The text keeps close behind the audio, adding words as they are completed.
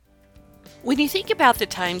When you think about the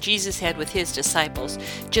time Jesus had with his disciples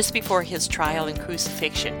just before his trial and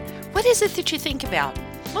crucifixion, what is it that you think about?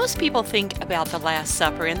 Most people think about the Last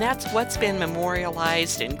Supper, and that's what's been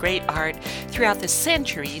memorialized in great art throughout the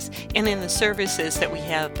centuries and in the services that we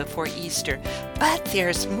have before Easter. But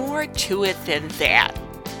there's more to it than that.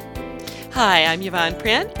 Hi, I'm Yvonne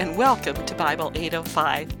Print, and welcome to Bible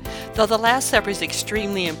 805. Though the Last Supper is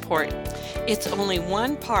extremely important, it's only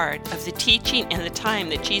one part of the teaching and the time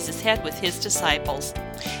that Jesus had with his disciples.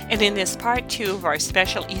 And in this part 2 of our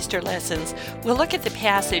special Easter lessons, we'll look at the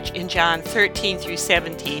passage in John 13 through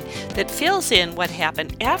 17 that fills in what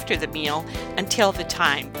happened after the meal until the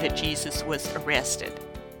time that Jesus was arrested.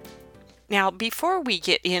 Now, before we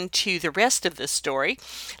get into the rest of the story,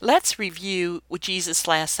 let's review Jesus'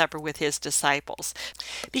 Last Supper with his disciples.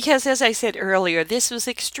 Because, as I said earlier, this was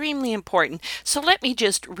extremely important. So let me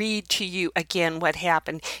just read to you again what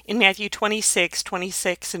happened. In Matthew 26,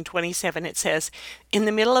 and 27, it says, "In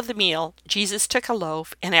the middle of the meal, Jesus took a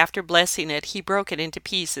loaf, and after blessing it, he broke it into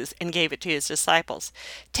pieces and gave it to his disciples.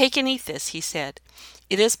 'Take and eat this,' he said.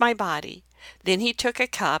 'It is my body.' Then he took a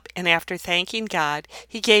cup, and after thanking God,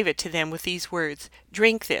 he gave it to them with these words,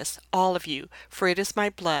 'Drink this, all of you, for it is my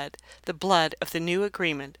blood, the blood of the new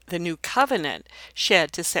agreement, the new covenant,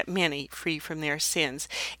 shed to set many free from their sins.'"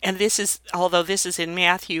 And this is, although this is in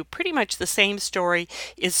Matthew, pretty much the same story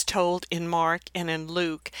is told in Mark and in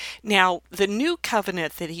Luke. Now, the new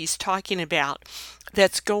covenant that he's talking about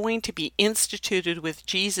that's going to be instituted with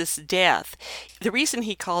Jesus' death, the reason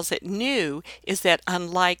he calls it new is that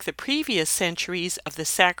unlike the previous centuries of the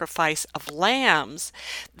sacrifice of lambs,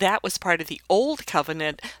 that was part of the old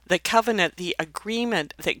covenant, the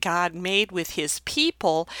agreement that God made with his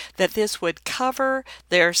people, that this would cover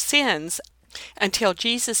their sins until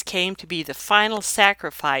Jesus came to be the final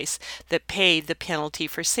sacrifice that paid the penalty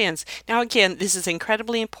for sins. Now again, this is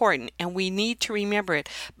incredibly important and we need to remember it,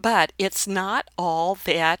 but it's not all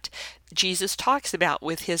that Jesus talks about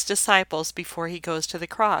with his disciples before he goes to the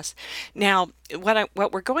cross. Now,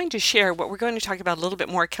 what we're going to share, what we're going to talk about a little bit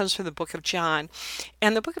more, comes from the book of John.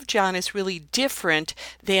 And the book of John is really different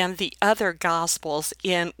than the other gospels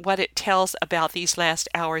in what it tells about these last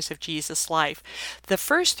hours of Jesus' life. The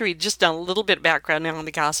first three, just a little bit of background now on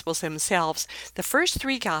the gospels themselves. The first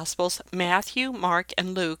three gospels, Matthew, Mark,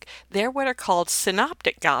 and Luke, they're what are called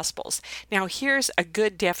synoptic gospels. Now, here's a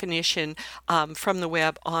good definition from the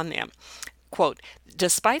web on them. Quote,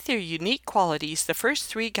 "Despite their unique qualities, the first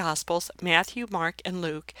three Gospels, Matthew, Mark, and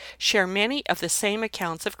Luke, share many of the same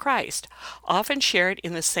accounts of Christ, often shared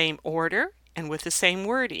in the same order and with the same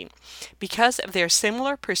wording. Because of their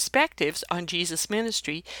similar perspectives on Jesus'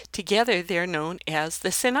 ministry, together they're known as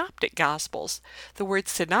the Synoptic Gospels. The word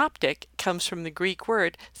synoptic comes from the Greek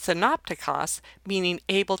word synoptikos, meaning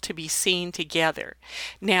able to be seen together."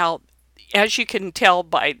 Now, as you can tell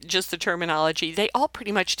by just the terminology, they all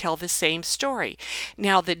pretty much tell the same story.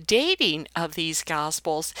 Now, the dating of these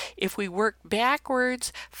Gospels, if we work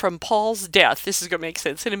backwards from Paul's death, this is going to make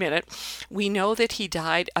sense in a minute, we know that he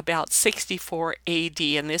died about 64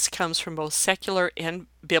 AD, and this comes from both secular and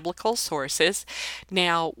biblical sources.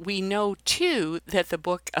 Now, we know too that the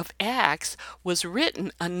book of Acts was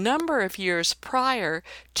written a number of years prior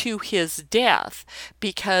to his death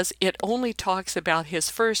because it only talks about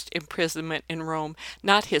his first imprisonment in Rome,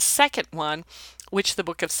 not his second one, which the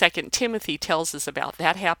book of 2 Timothy tells us about.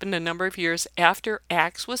 That happened a number of years after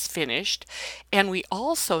Acts was finished. And we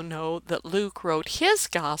also know that Luke wrote his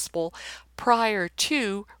gospel prior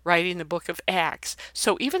to writing the book of Acts.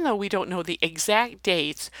 So even though we don't know the exact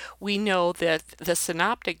dates, we know that the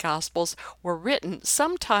Synoptic Gospels were written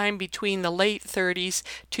sometime between the late 30s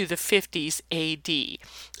to the 50s AD.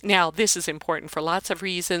 Now, this is important for lots of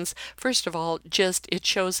reasons. First of all, just it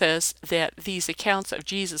shows us that these accounts of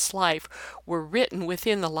Jesus' life were written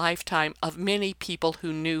within the lifetime of many people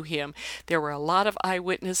who knew him. There were a lot of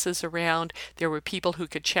eyewitnesses around. There were people who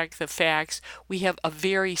could check the facts. We have a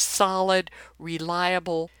very solid,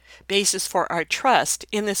 reliable basis for our trust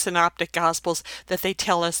in the Synoptic Gospels that they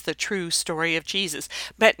tell us the true story of Jesus.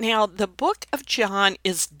 But now the book of John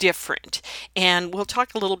is different, and we'll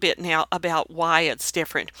talk a little bit now about why it's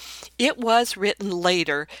different. It was written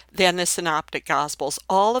later than the Synoptic Gospels.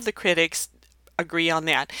 All of the critics agree on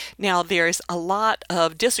that. Now, there's a lot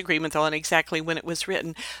of disagreement, though, on exactly when it was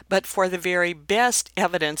written, but for the very best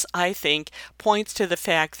evidence, I think, points to the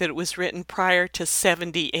fact that it was written prior to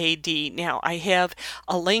 70 AD. Now, I have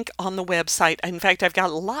a link on the website. In fact, I've got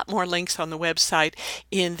a lot more links on the website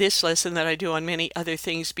in this lesson than I do on many other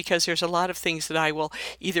things, because there's a lot of things that I will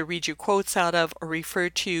either read you quotes out of or refer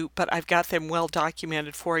to, but I've got them well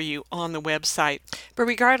documented for you on the website. But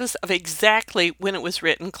regardless of exactly when it was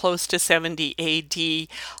written, close to 70 AD,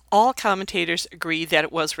 all commentators agree that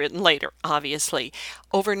it was written later, obviously.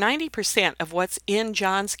 Over 90% of what's in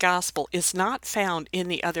John's Gospel is not found in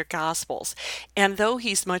the other Gospels. And though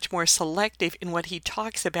he's much more selective in what he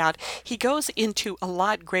talks about, he goes into a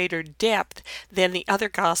lot greater depth than the other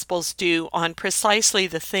Gospels do on precisely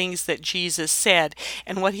the things that Jesus said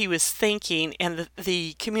and what he was thinking and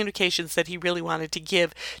the communications that he really wanted to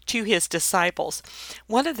give to his disciples.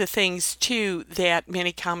 One of the things, too, that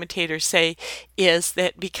many commentators say is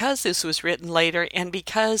that because this was written later and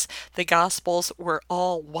because the Gospels were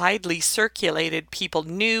all widely circulated, people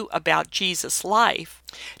knew about Jesus' life,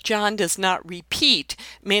 John does not repeat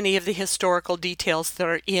many of the historical details that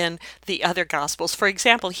are in the other Gospels. For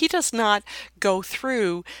example, he does not go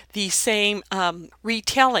through the same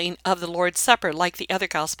retelling of the Lord's Supper like the other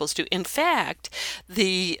Gospels do. In fact,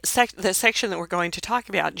 the section that we're going to talk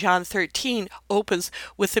about, John 13, opens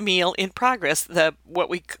with the meal in progress, what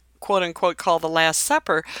we quote-unquote call the Last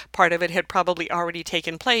Supper. Part of it had probably already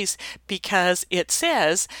taken place because it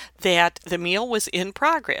says that the meal was in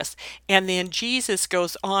progress. And then Jesus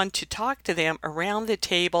goes on to talk to them around the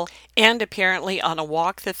table and apparently on a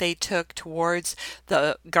walk that they took towards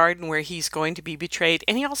the garden where he's going to be betrayed.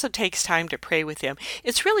 And he also takes time to pray with them.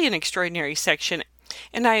 It's really an extraordinary section.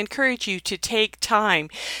 And I encourage you to take time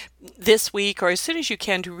this week or as soon as you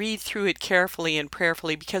can to read through it carefully and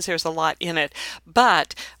prayerfully, because there's a lot in it.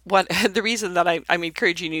 But the reason that I'm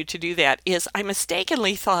encouraging you to do that is I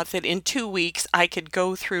mistakenly thought that in 2 weeks I could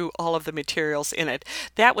go through all of the materials in it.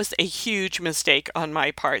 That was a huge mistake on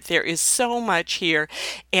my part. There is so much here,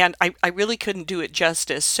 and I really couldn't do it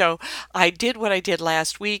justice. So I did what I did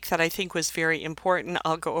last week that I think was very important.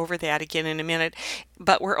 I'll go over that again in a minute.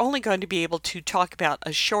 But we're only going to be able to talk about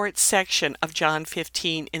a short section of John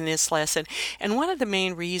 15 in this lesson. And one of the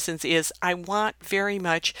main reasons is I want very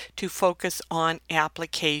much to focus on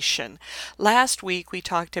application. Last week we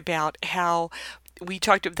talked about the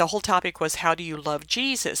whole topic was, how do you love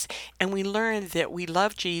Jesus? And we learned that we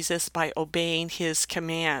love Jesus by obeying his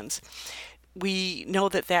commands. We know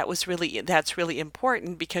that that's really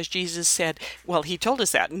important because Jesus said, well, he told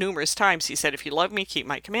us that numerous times. He said, if you love me, keep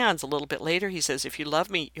my commands. A little bit later, he says, if you love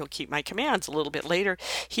me, you'll keep my commands. A little bit later,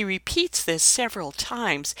 he repeats this several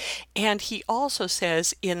times. And he also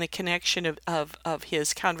says in the connection of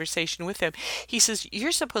his conversation with them, he says,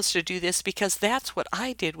 you're supposed to do this because that's what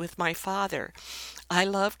I did with my Father. I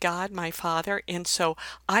love God, my Father, and so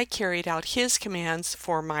I carried out his commands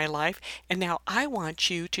for my life, and now I want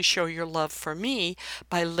you to show your love for me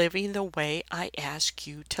by living the way I ask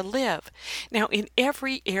you to live. Now, in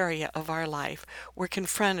every area of our life, we're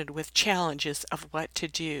confronted with challenges of what to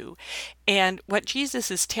do. And what Jesus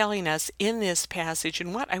is telling us in this passage,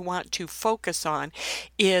 and what I want to focus on,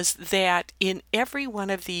 is that in every one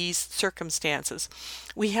of these circumstances,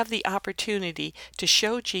 we have the opportunity to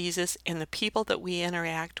show Jesus and the people that we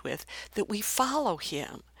interact with that we follow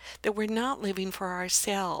him, that we're not living for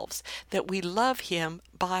ourselves, that we love him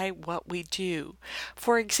by what we do.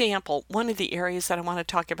 For example, one of the areas that I want to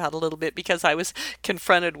talk about a little bit, because I was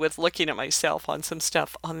confronted with looking at myself on some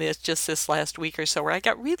stuff on this last week or so, where I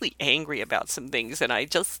got really angry about some things, and I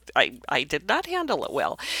did not handle it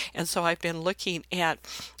well. And so I've been looking at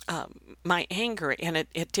my anger and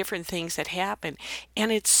at different things that happen.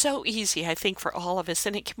 And it's so easy, I think, for all of us.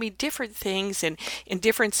 And it can be different things in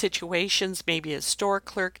different situations. Maybe a store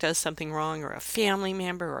clerk does something wrong, or a family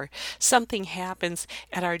member, or something happens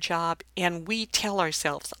at our job, and we tell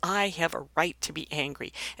ourselves, I have a right to be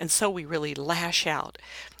angry. And so we really lash out.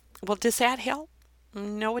 Well, does that help?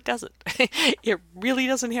 No, it doesn't. It really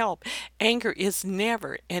doesn't help. Anger is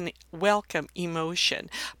never a welcome emotion,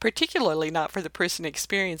 particularly not for the person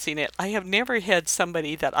experiencing it. I have never had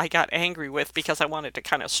somebody that I got angry with because I wanted to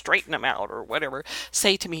kind of straighten them out or whatever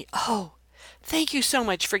say to me, oh, thank you so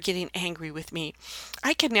much for getting angry with me.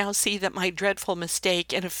 I can now see that my dreadful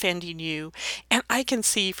mistake in offending you, and I can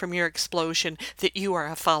see from your explosion that you are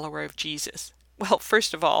a follower of Jesus. Well,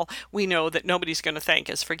 first of all, we know that nobody's going to thank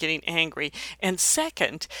us for getting angry. And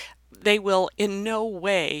second, they will in no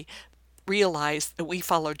way realize that we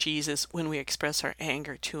follow Jesus when we express our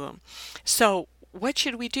anger to him. So what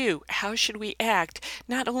should we do? How should we act?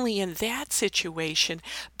 Not only in that situation,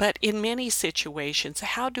 but in many situations.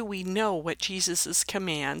 How do we know what Jesus'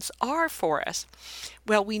 commands are for us?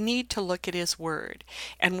 Well, we need to look at his word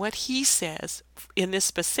and what he says in this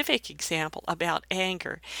specific example about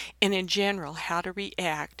anger and in general how to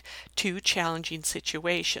react to challenging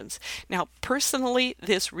situations. Now, personally,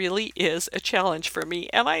 this really is a challenge for me,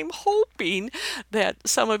 and I'm hoping that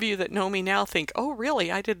some of you that know me now think, oh,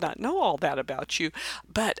 really, I did not know all that about you.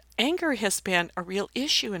 But anger has been a real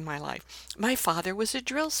issue in my life. My father was a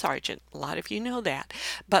drill sergeant. A lot of you know that.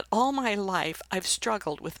 But all my life, I've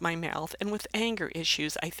struggled with my mouth and with anger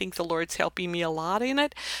issues. I think the Lord's helping me a lot in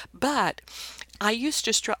it. But I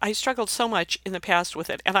struggled so much in the past with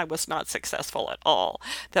it, and I was not successful at all,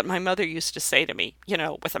 that my mother used to say to me,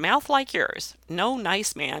 with a mouth like yours, no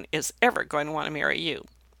nice man is ever going to want to marry you.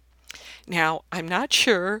 Now, I'm not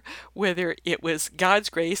sure whether it was God's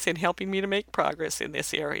grace in helping me to make progress in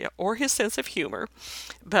this area or his sense of humor,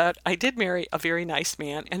 but I did marry a very nice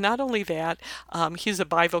man, and not only that, he's a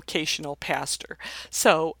bivocational pastor.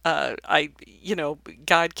 So,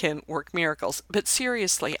 God can work miracles. But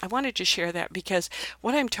seriously, I wanted to share that because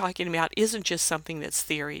what I'm talking about isn't just something that's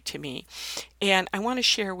theory to me. And I want to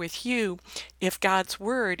share with you, if God's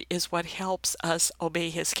word is what helps us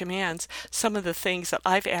obey his commands, some of the things that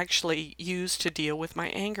I've actually used to deal with my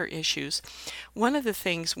anger issues. One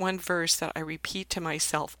verse that I repeat to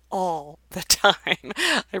myself all the time,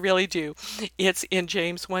 I really do, it's in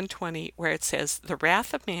James 1:20 where it says, the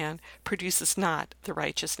wrath of man produces not the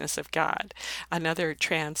righteousness of God. Another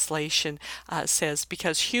translation says,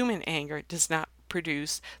 because human anger does not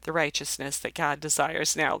produce the righteousness that God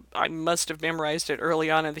desires. Now, I must have memorized it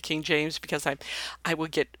early on in the King James because I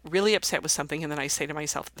would get really upset with something and then I say to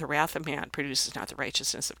myself, the wrath of man produces not the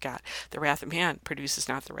righteousness of God. The wrath of man produces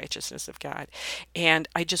not the righteousness of God. And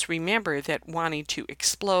I just remember that wanting to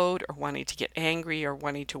explode or wanting to get angry or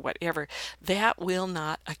wanting to whatever, that will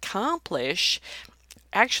not accomplish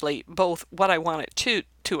actually both what I want it to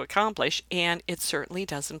accomplish, and it certainly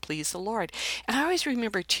doesn't please the Lord. And I always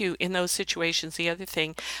remember too, in those situations, the other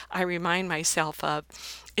thing I remind myself of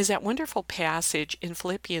is that wonderful passage in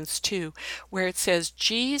Philippians 2 where it says,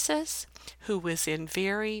 Jesus, who was in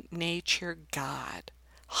very nature God,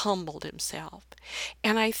 humbled himself.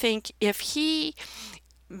 And I think if he,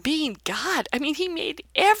 being God, I mean, he made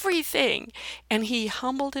everything, and he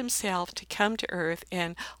humbled himself to come to earth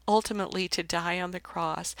and ultimately to die on the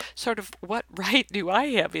cross. Sort of what right do I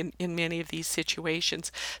have in many of these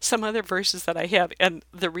situations? Some other verses that I have, and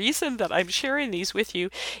the reason that I'm sharing these with you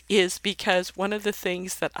is because one of the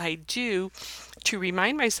things that I do to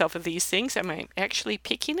remind myself of these things, I'm actually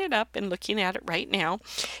picking it up and looking at it right now,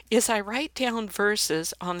 is I write down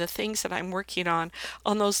verses on the things that I'm working on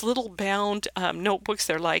those little bound notebooks.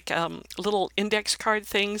 They're like little index card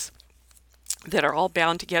things that are all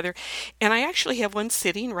bound together, and I actually have one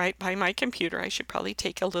sitting right by my computer. I should probably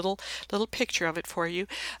take a little picture of it for you,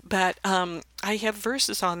 but I have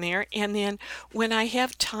verses on there, and then when I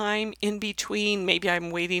have time in between, maybe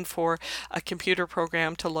I'm waiting for a computer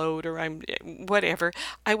program to load or I'm whatever,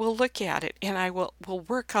 I will look at it and I will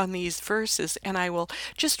work on these verses, and I will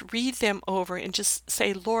just read them over and just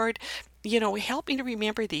say, Lord, help me to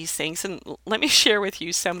remember these things. And let me share with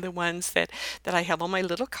you some of the ones that I have on my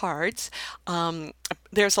little cards.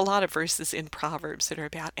 There's a lot of verses in Proverbs that are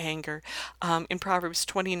about anger. In Proverbs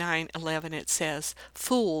 29:11 it says,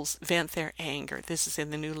 fools vent their anger. This is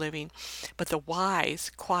in the New Living. But the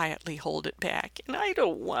wise quietly hold it back. And I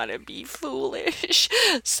don't want to be foolish.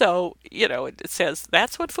 So, it says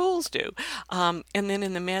that's what fools do. And then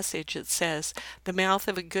in the Message it says, the mouth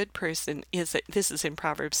of a good person this is in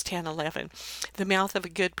Proverbs 10:11. The mouth of a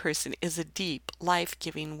good person is a deep,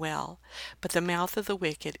 life-giving well, but the mouth of the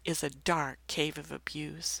wicked is a dark cave of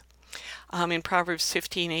abuse. In Proverbs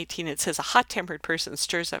 15:18 it says, a hot-tempered person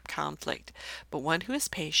stirs up conflict, but one who is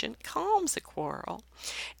patient calms a quarrel.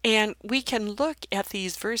 And we can look at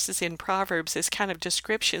these verses in Proverbs as kind of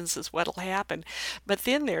descriptions as what'll happen, but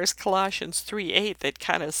then there's Colossians 3:8 that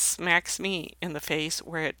kind of smacks me in the face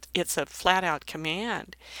where it's a flat-out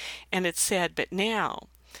command. And it said, but now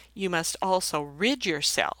you must also rid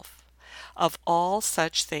yourself of all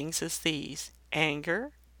such things as these: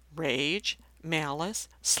 anger, rage, malice,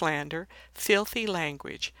 slander, filthy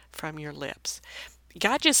language from your lips.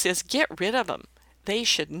 God just says, get rid of them. They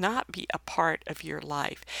should not be a part of your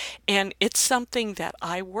life. And it's something that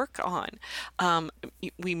I work on.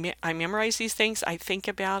 I memorize these things. I think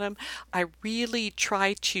about them. I really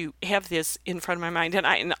try to have this in front of my mind.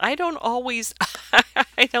 And I don't always,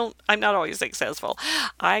 I'm not always successful.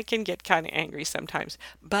 I can get kind of angry sometimes,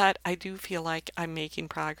 but I do feel like I'm making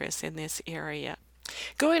progress in this area.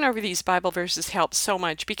 Going over these Bible verses helps so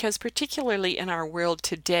much because, particularly in our world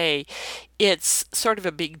today, it's sort of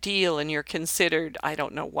a big deal, and you're considered, I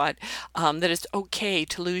don't know what, that it's okay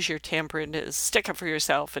to lose your temper and to stick up for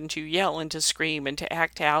yourself and to yell and to scream and to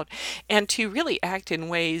act out and to really act in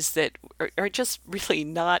ways that are just really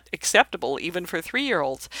not acceptable, even for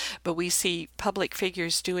 3-year-olds. But we see public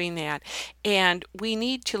figures doing that, and we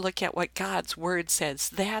need to look at what God's Word says.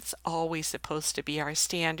 That's always supposed to be our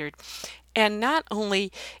standard. And not only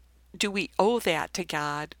do we owe that to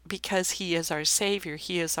God because He is our Savior,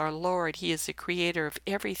 He is our Lord, He is the creator of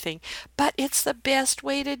everything, but it's the best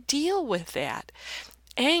way to deal with that.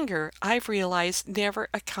 Anger, I've realized, never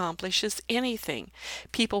accomplishes anything.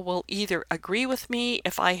 People will either agree with me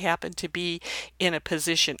if I happen to be in a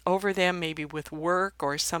position over them, maybe with work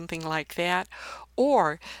or something like that,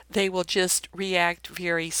 or they will just react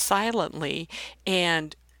very silently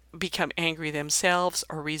and become angry themselves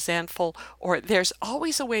or resentful, or there's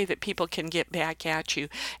always a way that people can get back at you.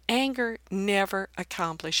 Anger never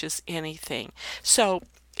accomplishes anything. So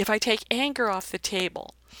if I take anger off the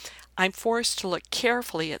table, I'm forced to look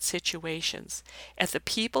carefully at situations, at the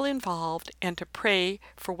people involved, and to pray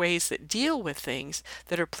for ways that deal with things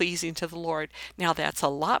that are pleasing to the Lord. Now, that's a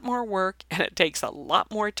lot more work and it takes a lot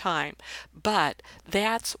more time, but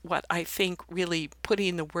that's what I think really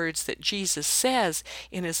putting the words that Jesus says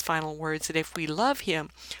in His final words, that if we love Him,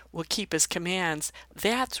 we'll keep His commands.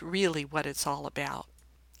 That's really what it's all about.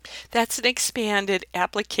 That's an expanded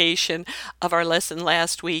application of our lesson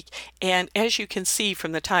last week, and as you can see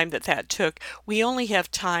from the time that took, we only have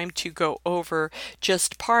time to go over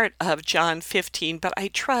just part of John 15, but I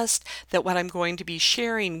trust that what I'm going to be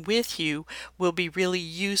sharing with you will be really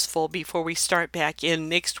useful before we start back in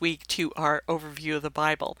next week to our overview of the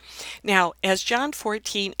Bible. Now, as John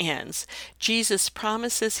 14 ends, Jesus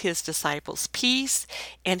promises His disciples peace,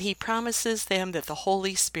 and He promises them that the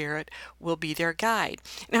Holy Spirit will be their guide.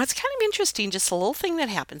 Now, it's kind of interesting, just a little thing that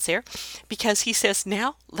happens there, because He says,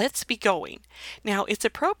 now let's be going. Now, it's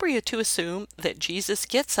appropriate to assume that Jesus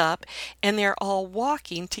gets up and they're all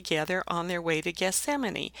walking together on their way to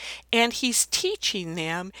Gethsemane, and He's teaching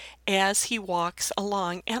them as He walks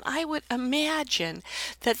along. And I would imagine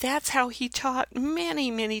that that's how He taught many,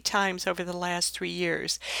 many times over the last 3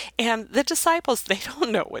 years. And the disciples, they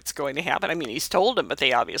don't know what's going to happen. I mean, He's told them, but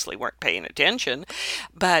they obviously weren't paying attention.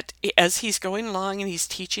 But as He's going along and He's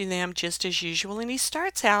teaching them just as usual, and He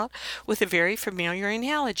starts out with a very familiar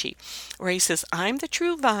analogy where He says, I'm the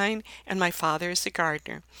true vine and my Father is the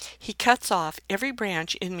gardener. He cuts off every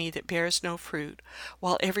branch in me that bears no fruit,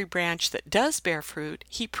 while every branch that does bear fruit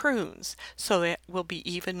He prunes so that it will be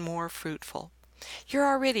even more fruitful. You're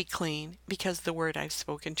already clean because of the word I've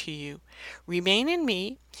spoken to you. Remain in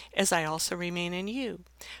me as I also remain in you.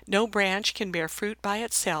 No branch can bear fruit by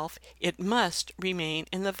itself. It must remain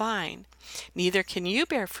in the vine. Neither can you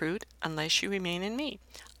bear fruit unless you remain in me.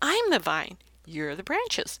 I'm the vine. You're the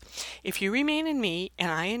branches. If you remain in me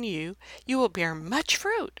and I in you, you will bear much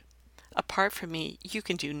fruit. Apart from me, you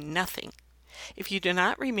can do nothing. If you do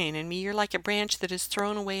not remain in me, you're like a branch that is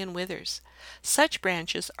thrown away and withers. Such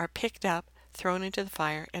branches are picked up, thrown into the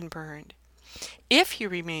fire, and burned. If you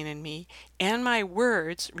remain in me, and my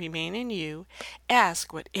words remain in you,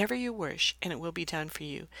 ask whatever you wish, and it will be done for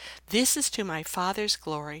you. This is to my Father's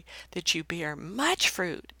glory, that you bear much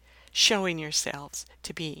fruit, showing yourselves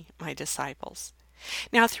to be my disciples.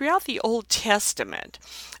 Now, throughout the Old Testament,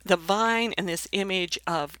 the vine and this image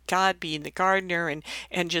of God being the gardener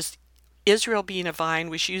and just Israel being a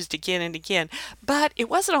vine was used again and again, but it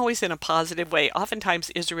wasn't always in a positive way.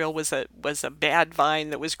 Oftentimes Israel was a bad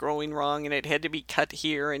vine that was growing wrong and it had to be cut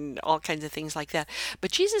here and all kinds of things like that.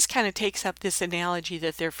 But Jesus kind of takes up this analogy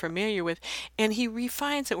that they're familiar with and He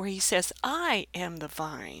refines it where He says, I am the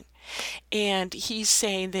vine. And He's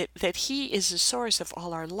saying that He is the source of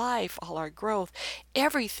all our life, all our growth,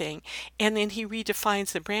 everything. And then He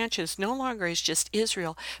redefines the branches no longer as just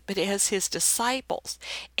Israel, but as His disciples.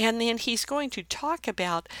 And then He's going to talk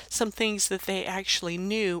about some things that they actually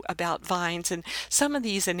knew about vines. And some of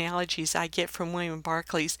these analogies I get from William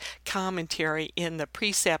Barclay's commentary in the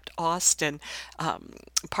Precept Austin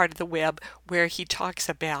part of the web, where he talks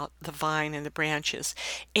about the vine and the branches.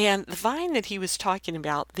 And the vine that he was talking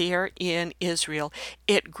about there there in Israel,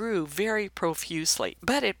 it grew very profusely,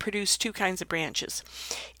 but it produced two kinds of branches.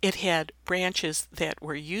 It had branches that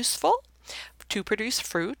were useful to produce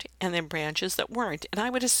fruit, and then branches that weren't. And I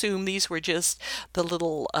would assume these were just the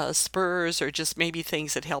little spurs, or just maybe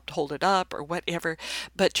things that helped hold it up or whatever.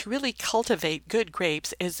 But to really cultivate good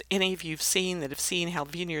grapes, as any of you've seen that have seen how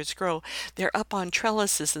vineyards grow, they're up on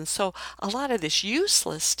trellises. And so a lot of this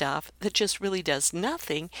useless stuff that just really does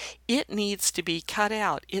nothing, it needs to be cut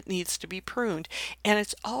out. It needs to be pruned. And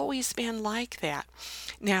it's always been like that.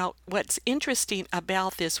 Now, what's interesting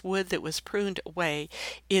about this wood that was pruned away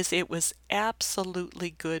is it was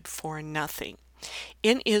absolutely good for nothing.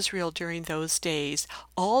 In Israel during those days,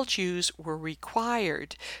 all Jews were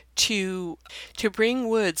required to bring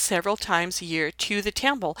wood several times a year to the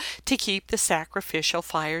temple to keep the sacrificial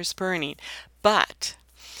fires burning. But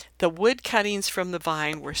the wood cuttings from the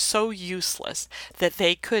vine were so useless that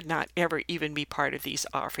they could not ever even be part of these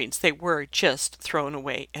offerings. They were just thrown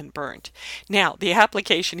away and burnt. Now, the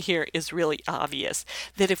application here is really obvious,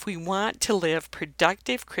 that if we want to live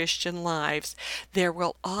productive Christian lives, there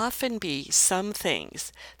will often be some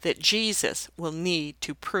things that Jesus will need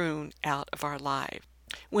to prune out of our lives.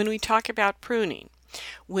 When we talk about pruning,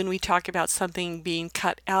 when we talk about something being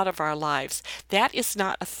cut out of our lives, that is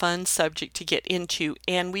not a fun subject to get into,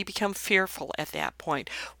 and we become fearful at that point.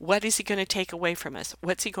 What is he going to take away from us?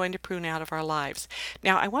 What's he going to prune out of our lives?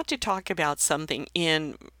 Now, I want to talk about something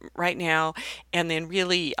in right now, and then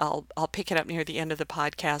really I'll pick it up near the end of the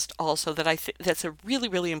podcast also, that I think that's a really,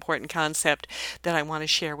 really important concept that I want to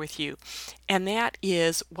share with you. And that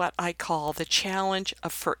is what I call the challenge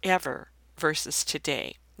of forever versus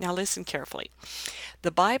today. Now listen carefully. The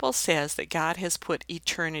Bible says that God has put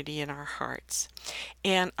eternity in our hearts.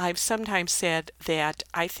 And I've sometimes said that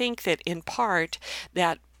I think that in part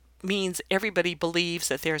that means everybody believes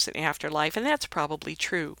that there's an afterlife, and that's probably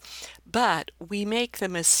true. But we make the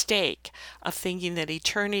mistake of thinking that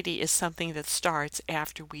eternity is something that starts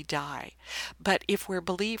after we die. But if we're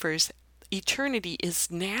believers, eternity is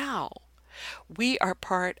now. We are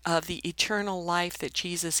part of the eternal life that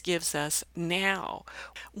Jesus gives us now.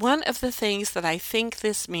 One of the things that I think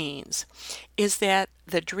this means is that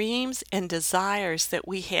the dreams and desires that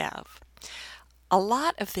we have, a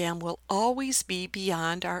lot of them will always be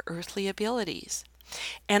beyond our earthly abilities.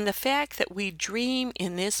 And the fact that we dream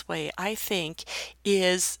in this way, I think,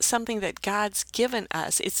 is something that God's given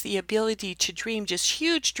us. It's the ability to dream just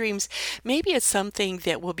huge dreams. Maybe it's something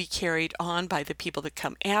that will be carried on by the people that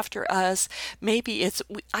come after us. Maybe it's,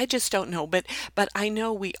 I just don't know, but I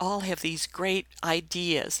know we all have these great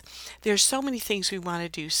ideas. There's so many things we want to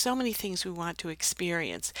do, so many things we want to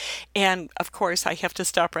experience. And of course, I have to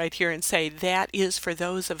stop right here and say that is for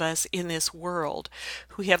those of us in this world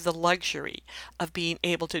who have the luxury of being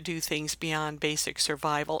able to do things beyond basic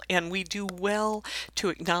survival. And we do well to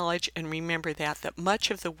acknowledge and remember that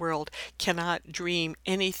much of the world cannot dream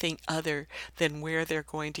anything other than where they're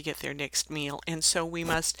going to get their next meal. And so we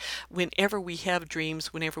must, whenever we have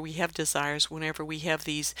dreams, whenever we have desires, whenever we have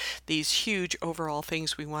these huge overall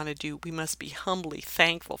things we want to do, we must be humbly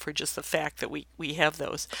thankful for just the fact that we have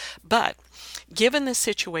those. But given the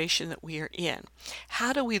situation that we are in,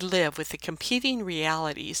 how do we live with the competing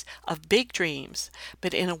realities of big dreams,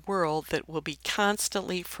 but in a world that will be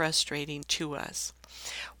constantly frustrating to us?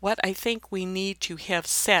 What I think we need to have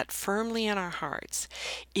set firmly in our hearts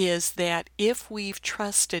is that if we've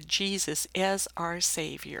trusted Jesus as our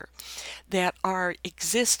Savior, that our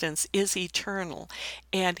existence is eternal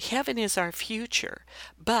and heaven is our future,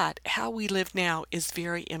 but how we live now is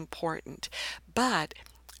very important. But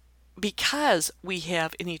because we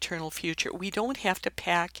have an eternal future, we don't have to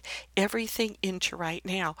pack everything into right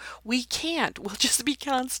now. We can't. We'll just be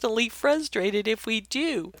constantly frustrated if we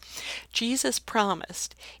do. Jesus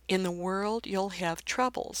promised, in the world you'll have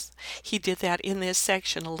troubles. He did that in this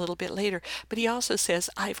section a little bit later, but he also says,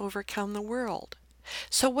 I've overcome the world.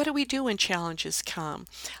 So what do we do when challenges come?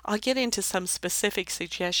 I'll get into some specific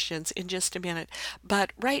suggestions in just a minute,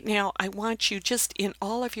 but right now I want you, just in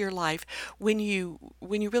all of your life, when you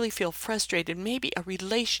really feel frustrated, maybe a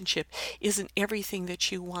relationship isn't everything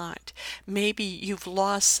that you want. Maybe you've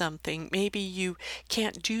lost something. Maybe you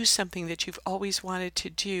can't do something that you've always wanted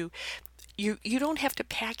to do. You don't have to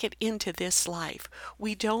pack it into this life.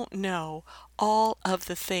 We don't know all of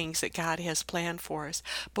the things that God has planned for us.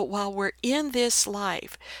 But while we're in this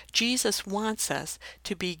life, Jesus wants us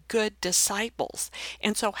to be good disciples.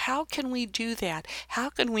 And so how can we do that? How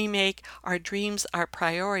can we make our dreams, our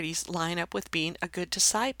priorities line up with being a good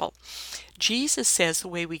disciple? Jesus says the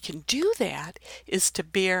way we can do that is to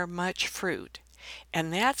bear much fruit.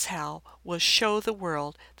 And that's how we'll show the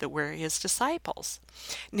world that we're his disciples.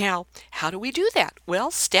 Now, how do we do that?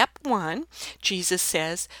 Well, step one, Jesus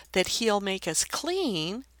says that he'll make us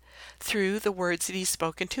clean through the words that he's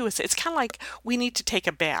spoken to us. It's kind of like we need to take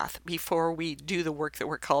a bath before we do the work that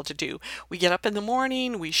we're called to do. We get up in the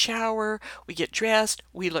morning, we shower, we get dressed,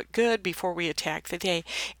 we look good before we attack the day.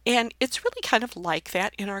 And it's really kind of like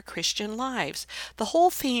that in our Christian lives. The whole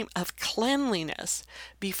theme of cleanliness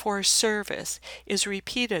before service is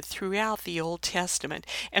repeated throughout the Old Testament.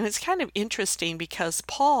 And it's kind of interesting because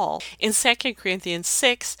Paul in 2 Corinthians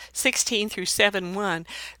 6:16 through 7:1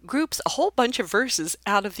 groups a whole bunch of verses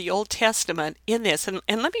out of the Old Testament in this. And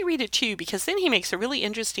let me read it to you because then he makes a really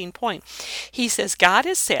interesting point. He says, God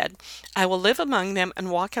has said, I will live among them and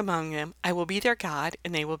walk among them. I will be their God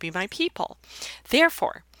and they will be my people.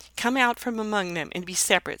 Therefore, come out from among them and be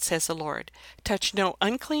separate, says the Lord. Touch no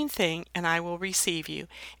unclean thing, and I will receive you,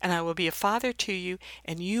 and I will be a father to you,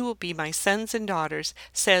 and you will be my sons and daughters,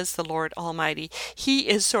 says the Lord Almighty. He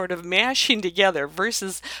is sort of mashing together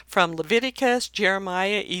verses from Leviticus,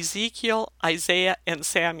 Jeremiah, Ezekiel, Isaiah, and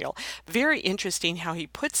Samuel. Very interesting how he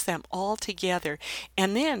puts them all together.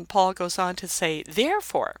 And then Paul goes on to say,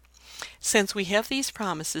 therefore, since we have these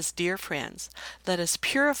promises, dear friends, let us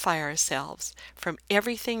purify ourselves from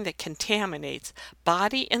everything that contaminates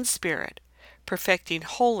body and spirit, perfecting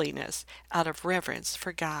holiness out of reverence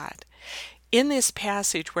for God. In this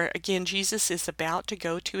passage where, again, Jesus is about to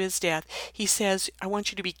go to his death, he says, I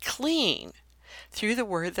want you to be clean through the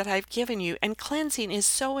word that I've given you. And cleansing is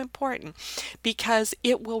so important because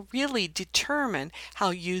it will really determine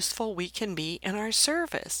how useful we can be in our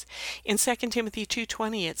service. In 2 Timothy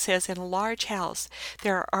 2:20 it says, in a large house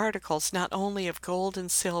there are articles not only of gold and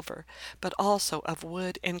silver, but also of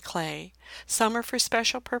wood and clay. Some are for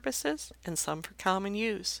special purposes and some for common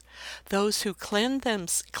use. Those who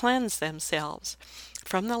cleanse themselves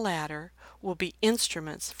from the latter will be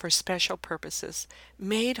instruments for special purposes,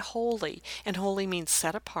 made holy, and holy means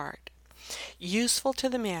set apart, useful to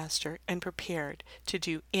the master, and prepared to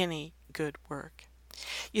do any good work.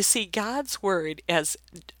 You see, God's word, as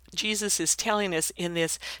Jesus is telling us in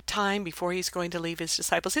this time before he's going to leave his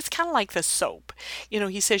disciples, it's kind of like the soap.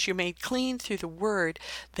 He says you're made clean through the word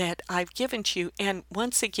that I've given to you. And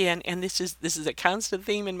once again, and this is a constant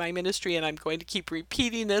theme in my ministry, and I'm going to keep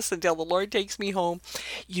repeating this until the Lord takes me home.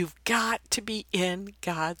 You've got to be in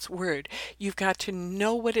God's word. You've got to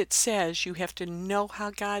know what it says. You have to know how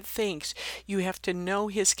God thinks. You have to know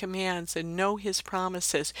his commands and know his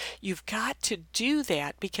promises. You've got to do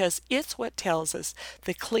that because it's what tells us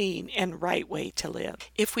the clean and right way to live.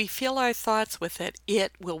 If we fill our thoughts with it,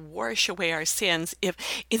 it will wash away our sins. If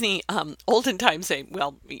in the olden times,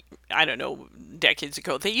 I don't know, decades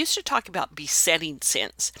ago, they used to talk about besetting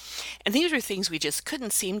sins. And these are things we just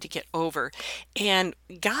couldn't seem to get over. And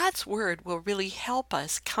God's word will really help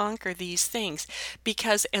us conquer these things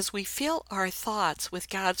because as we fill our thoughts with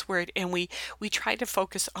God's word and we try to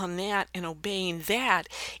focus on that and obeying that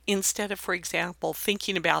instead of, for example,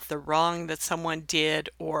 thinking about the wrong that someone did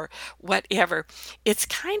or whatever, it's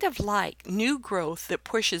kind of like new growth that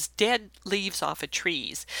pushes dead leaves off of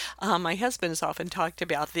trees. My husband has often talked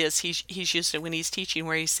about this. He's used it when he's teaching,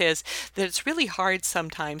 where he says that it's really hard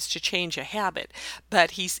sometimes to change a habit.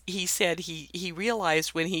 But he said he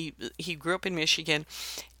realized when he grew up in Michigan,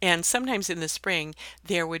 and sometimes in the spring,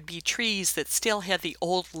 there would be trees that still had the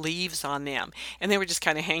old leaves on them. And they were just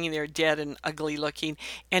kind of hanging there dead and ugly looking.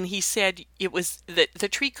 And he said it was that the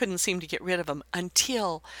tree couldn't seem to get rid of them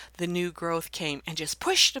until the new growth came and just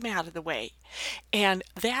pushed them out of the way. And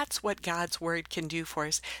that's what God's word can do for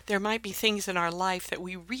us. There might be things in our life that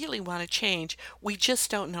we really want to change. We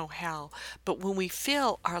just don't know how. But when we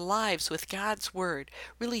fill our lives with God's word,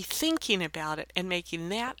 really thinking about it and making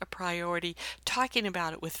that a priority, talking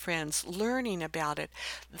about it with friends, learning about it,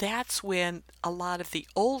 that's when a lot of the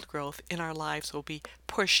old growth in our lives will be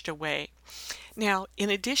pushed away. Now, in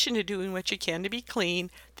addition to doing what you can to be clean,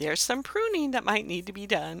 there's some pruning that might need to be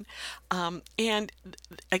done. And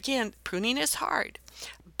again, pruning is hard,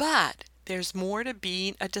 but there's more to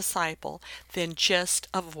being a disciple than just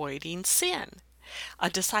avoiding sin. A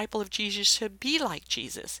disciple of Jesus should be like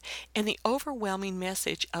Jesus. And the overwhelming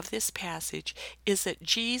message of this passage is that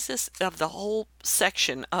Jesus, of the whole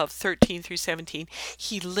section of 13 through 17,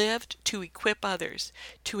 he lived to equip others,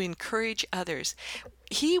 to encourage others.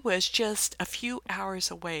 He was just a few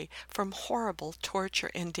hours away from horrible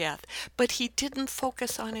torture and death, but he didn't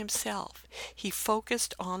focus on himself. He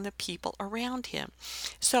focused on the people around him.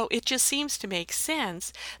 So it just seems to make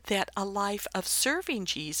sense that a life of serving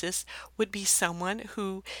Jesus would be someone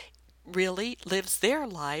who really lives their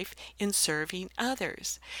life in serving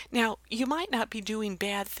others. Now, you might not be doing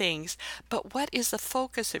bad things, but what is the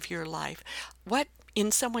focus of your life? What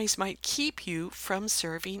in some ways might keep you from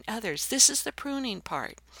serving others? This is the pruning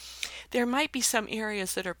part. There might be some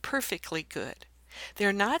areas that are perfectly good.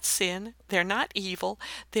 They're not sin, they're not evil,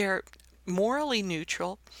 they're morally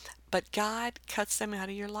neutral, but God cuts them out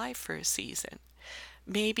of your life for a season.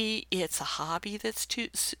 Maybe it's a hobby that's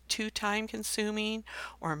too time consuming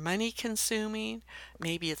or money consuming.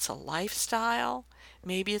 Maybe it's a lifestyle.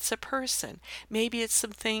 Maybe it's a person. Maybe it's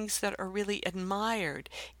some things that are really admired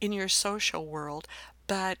in your social world.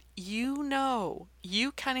 But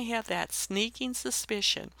you kind of have that sneaking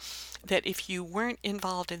suspicion that if you weren't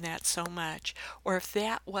involved in that so much, or if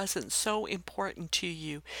that wasn't so important to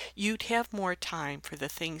you, you'd have more time for the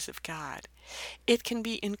things of God. It can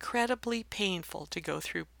be incredibly painful to go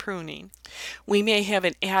through pruning. We may have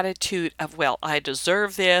an attitude of, well, I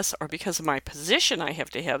deserve this, or because of my position, I have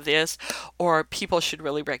to have this, or people should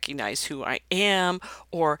really recognize who I am,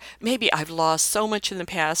 or maybe I've lost so much in the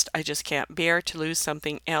past, I just can't bear to lose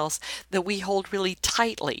something else, that we hold really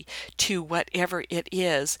tightly to whatever it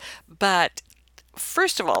is. But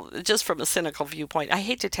first of all, just from a cynical viewpoint, I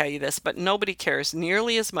hate to tell you this, but nobody cares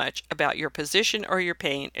nearly as much about your position or your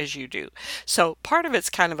pain as you do. So part of it's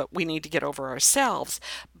kind of we need to get over ourselves.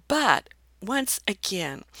 But once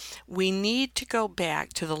again, we need to go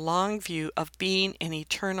back to the long view of being an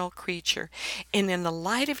eternal creature. And in the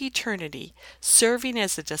light of eternity, serving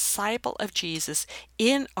as a disciple of Jesus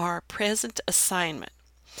in our present assignment.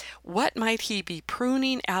 What might He be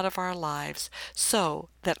pruning out of our lives so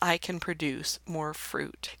that I can produce more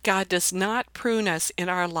fruit? God does not prune us in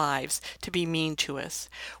our lives to be mean to us.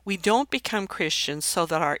 We don't become Christians so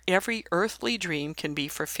that our every earthly dream can be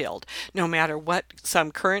fulfilled. No matter what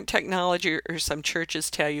some current technology or some churches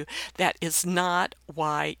tell you, that is not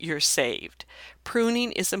why you're saved.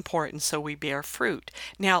 Pruning is important so we bear fruit.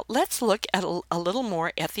 Now, let's look at a little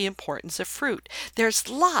more at the importance of fruit. There's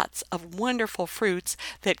lots of wonderful fruits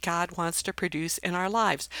that God wants to produce in our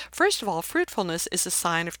lives. First of all, fruitfulness is a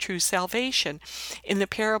sign of true salvation. In the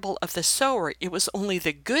parable of the sower, it was only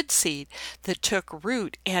the good seed that took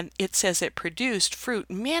root, and it says it produced fruit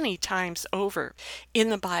many times over. In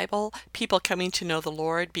the Bible, people coming to know the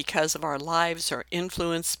Lord because of our lives or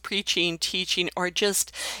influence, preaching, teaching, or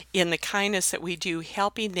just in the kindness that we do,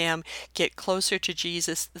 helping them get closer to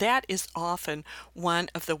Jesus, that is often one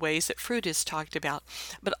of the ways that fruit is talked about.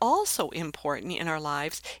 But also important in our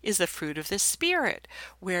lives is the fruit of the Spirit,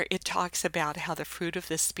 where it talks about how the fruit of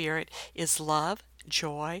the Spirit is love,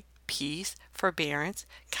 joy, peace, forbearance,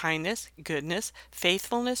 kindness, goodness,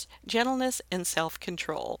 faithfulness, gentleness, and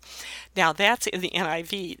self-control. Now that's in the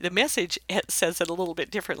NIV. The Message says it a little bit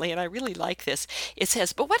differently, and I really like this. It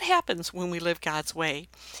says, but what happens when we live God's way?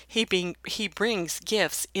 He brings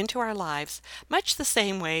gifts into our lives much the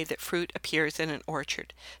same way that fruit appears in an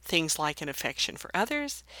orchard. Things like an affection for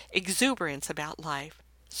others, exuberance about life,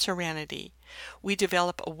 serenity. We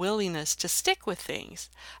develop a willingness to stick with things,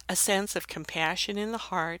 a sense of compassion in the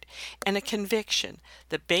heart, and a conviction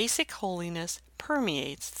that basic holiness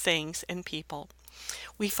permeates things and people.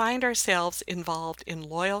 We find ourselves involved in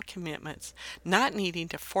loyal commitments, not needing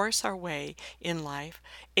to force our way in life,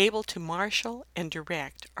 able to marshal and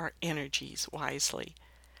direct our energies wisely.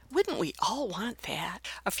 Wouldn't we all want that?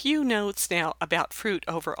 A few notes now about fruit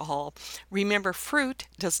overall. Remember, fruit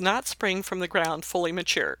does not spring from the ground fully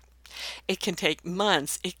mature. It can take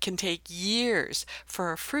months, it can take years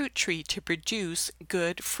for a fruit tree to produce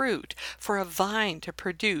good fruit, for a vine to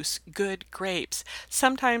produce good grapes.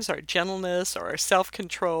 Sometimes our gentleness or our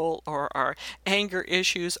self-control or our anger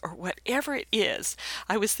issues or whatever it is.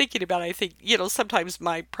 I was thinking about, sometimes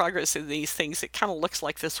my progress in these things, it kind of looks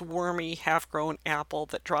like this wormy, half-grown apple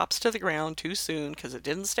that drops to the ground too soon because it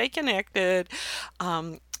didn't stay connected.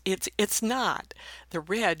 It's not the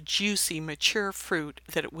red, juicy, mature fruit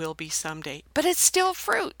that it will be someday, but it's still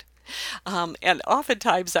fruit. And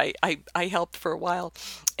oftentimes I helped for a while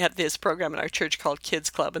at this program in our church called Kids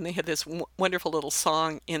Club, and they had this wonderful little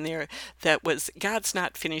song in there that was, God's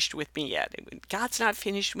not finished with me yet. God's not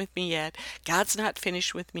finished with me yet. God's not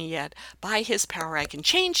finished with me yet. By His power I can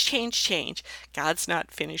change, change, change. God's not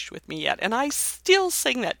finished with me yet. And I still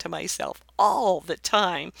sing that to myself all the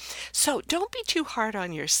time. So don't be too hard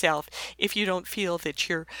on yourself if you don't feel that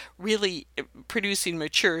you're really producing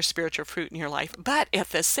mature spiritual fruit in your life. But at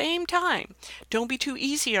the same time, don't be too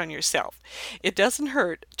easy on yourself. It doesn't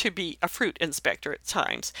hurt to be a fruit inspector at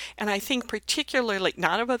times. And I think particularly,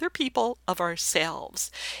 not of other people, of ourselves.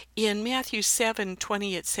 In Matthew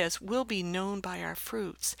 7:20 it says, we'll be known by our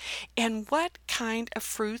fruits. And what kind of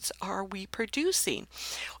fruits are we producing?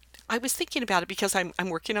 I was thinking about it because I'm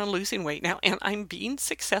working on losing weight now, and I'm being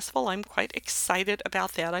successful. I'm quite excited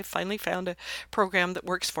about that. I finally found a program that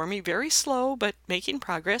works for me. Very slow, but making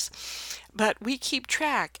progress. But we keep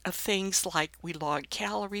track of things like we log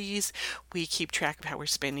calories, we keep track of how we're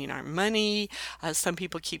spending our money. Some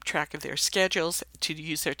people keep track of their schedules to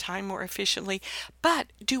use their time more efficiently. But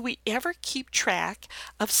do we ever keep track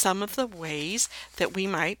of some of the ways that we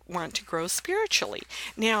might want to grow spiritually?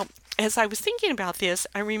 Now, as I was thinking about this,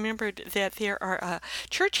 I remembered that there are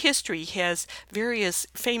church history has various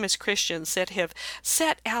famous Christians that have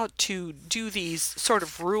set out to do these sort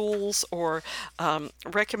of rules or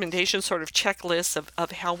recommendations, sort of checklists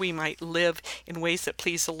of how we might live in ways that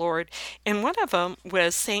please the Lord. And one of them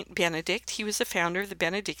was Saint Benedict. He was the founder of the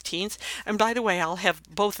Benedictines. And by the way, I'll have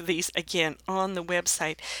both of these again on the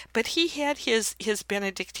website. But he had his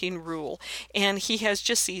Benedictine rule, and he has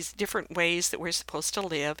just these different ways that we're supposed to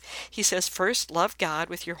live. He says, first, love God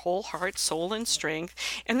with your whole heart, soul, and strength.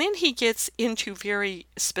 And then he gets into very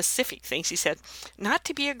specific things. He said, not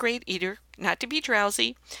to be a great eater, not to be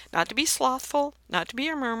drowsy, not to be slothful, not to be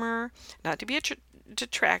a murmurer, not to be a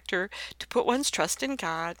detractor, to put one's trust in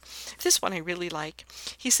God. This one I really like.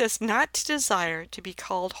 He says, not to desire to be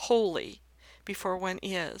called holy before one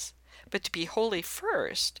is, but to be holy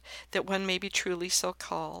first, that one may be truly so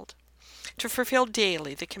called. To fulfill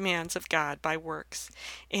daily the commands of God by works.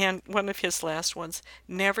 And one of his last ones,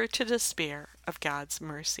 never to despair of God's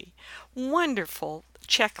mercy. Wonderful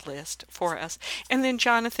checklist for us. And then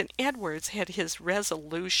Jonathan Edwards had his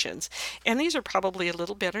resolutions, and these are probably a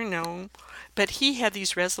little better known, but he had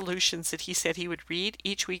these resolutions that he said he would read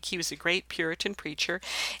each week. He was a great Puritan preacher,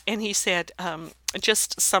 and he said,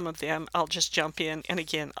 just some of them, I'll just jump in, and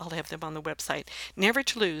again, I'll have them on the website. Never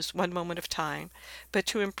to lose one moment of time, but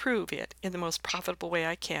to improve it in the most profitable way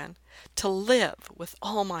I can. To live with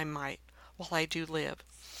all my might while I do live.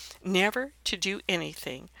 Never to do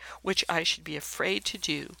anything which I should be afraid to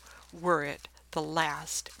do, were it the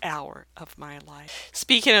last hour of my life.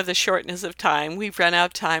 Speaking of the shortness of time, we've run out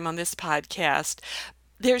of time on this podcast.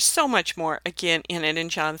 There's so much more, again, in it in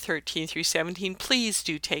John 13 through 17. Please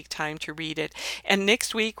do take time to read it. And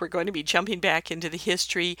next week, we're going to be jumping back into the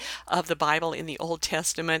history of the Bible in the Old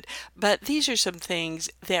Testament. But these are some things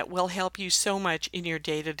that will help you so much in your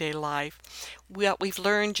day-to-day life. What we've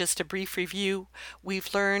learned, just a brief review,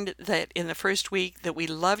 we've learned that in the first week that we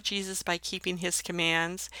love Jesus by keeping his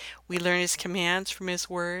commands. We learn his commands from his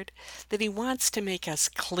word, that he wants to make us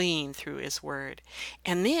clean through his word.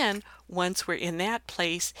 And then, once we're in that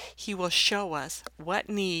place, he will show us what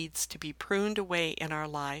needs to be pruned away in our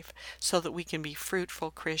life so that we can be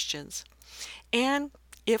fruitful Christians. And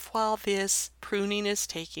if while this pruning is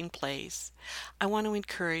taking place, I want to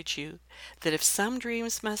encourage you that if some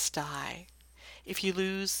dreams must die, if you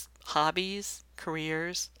lose hobbies,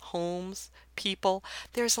 careers, homes, people,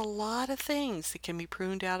 there's a lot of things that can be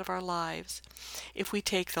pruned out of our lives. If we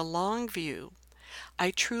take the long view,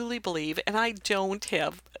 I truly believe, and I don't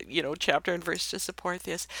have, chapter and verse to support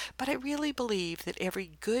this, but I really believe that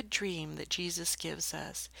every good dream that Jesus gives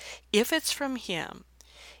us, if it's from him,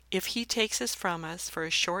 if he takes us from us for a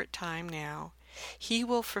short time now, he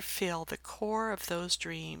will fulfill the core of those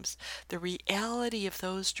dreams, the reality of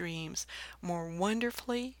those dreams, more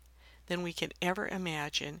wonderfully than we can ever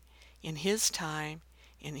imagine, in his time,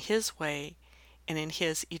 in his way, and in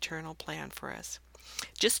his eternal plan for us.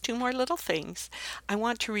 Just two more little things. I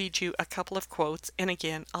want to read you a couple of quotes, and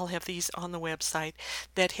again, I'll have these on the website,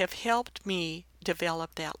 that have helped me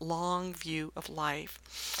develop that long view of life.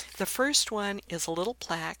 The first one is a little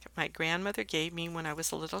plaque my grandmother gave me when I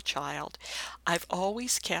was a little child. I've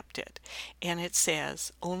always kept it, and it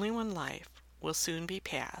says, only one life will soon be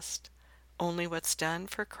past. Only what's done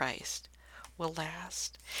for Christ will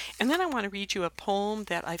last. And then I want to read you a poem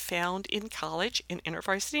that I found in college in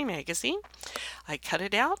InterVarsity magazine. I cut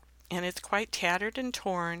it out, and it's quite tattered and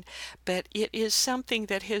torn, but it is something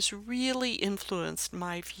that has really influenced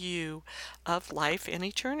my view of life and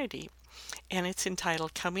eternity. And it's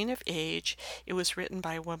entitled Coming of Age. It was written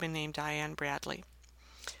by a woman named Diane Bradley.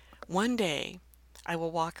 One day I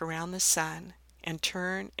will walk around the sun and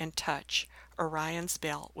turn and touch Orion's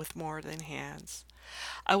belt with more than hands.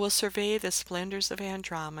 I will survey the splendors of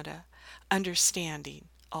Andromeda, understanding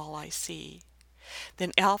all I see.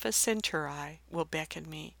 Then Alpha Centauri will beckon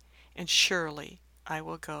me, and surely I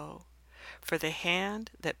will go, for the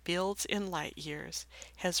hand that builds in light years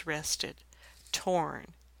has rested,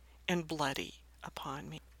 torn and bloody, upon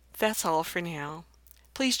me. That's all for now.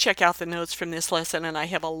 Please check out the notes from this lesson, and I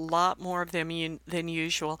have a lot more of them than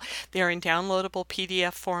usual. They're in downloadable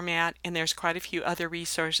PDF format, and there's quite a few other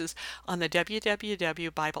resources on the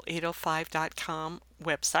www.bible805.com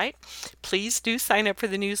website. Please do sign up for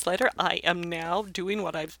the newsletter. I am now doing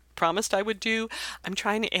what I've promised I would do. I'm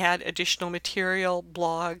trying to add additional material,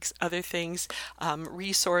 blogs, other things,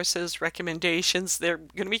 resources, recommendations. They're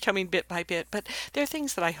going to be coming bit by bit, but they're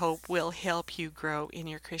things that I hope will help you grow in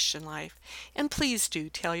your Christian life. And please do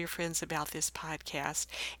tell your friends about this podcast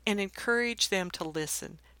and encourage them to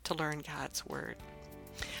listen to learn God's Word.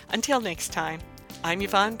 Until next time, I'm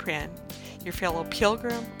Yvonne Pren, your fellow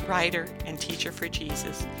pilgrim, writer, and teacher for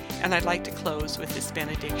Jesus, and I'd like to close with this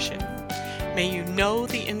benediction. May you know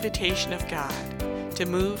the invitation of God to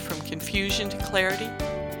move from confusion to clarity,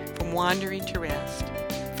 from wandering to rest,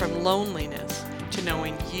 from loneliness to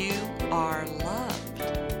knowing you are loved,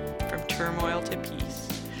 from turmoil to peace,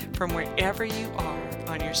 from wherever you are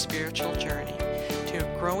on your spiritual journey to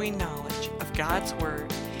a growing knowledge of God's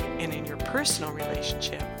Word and in your personal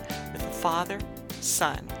relationship with the Father,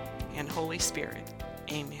 Son, and Holy Spirit.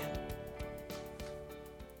 Amen.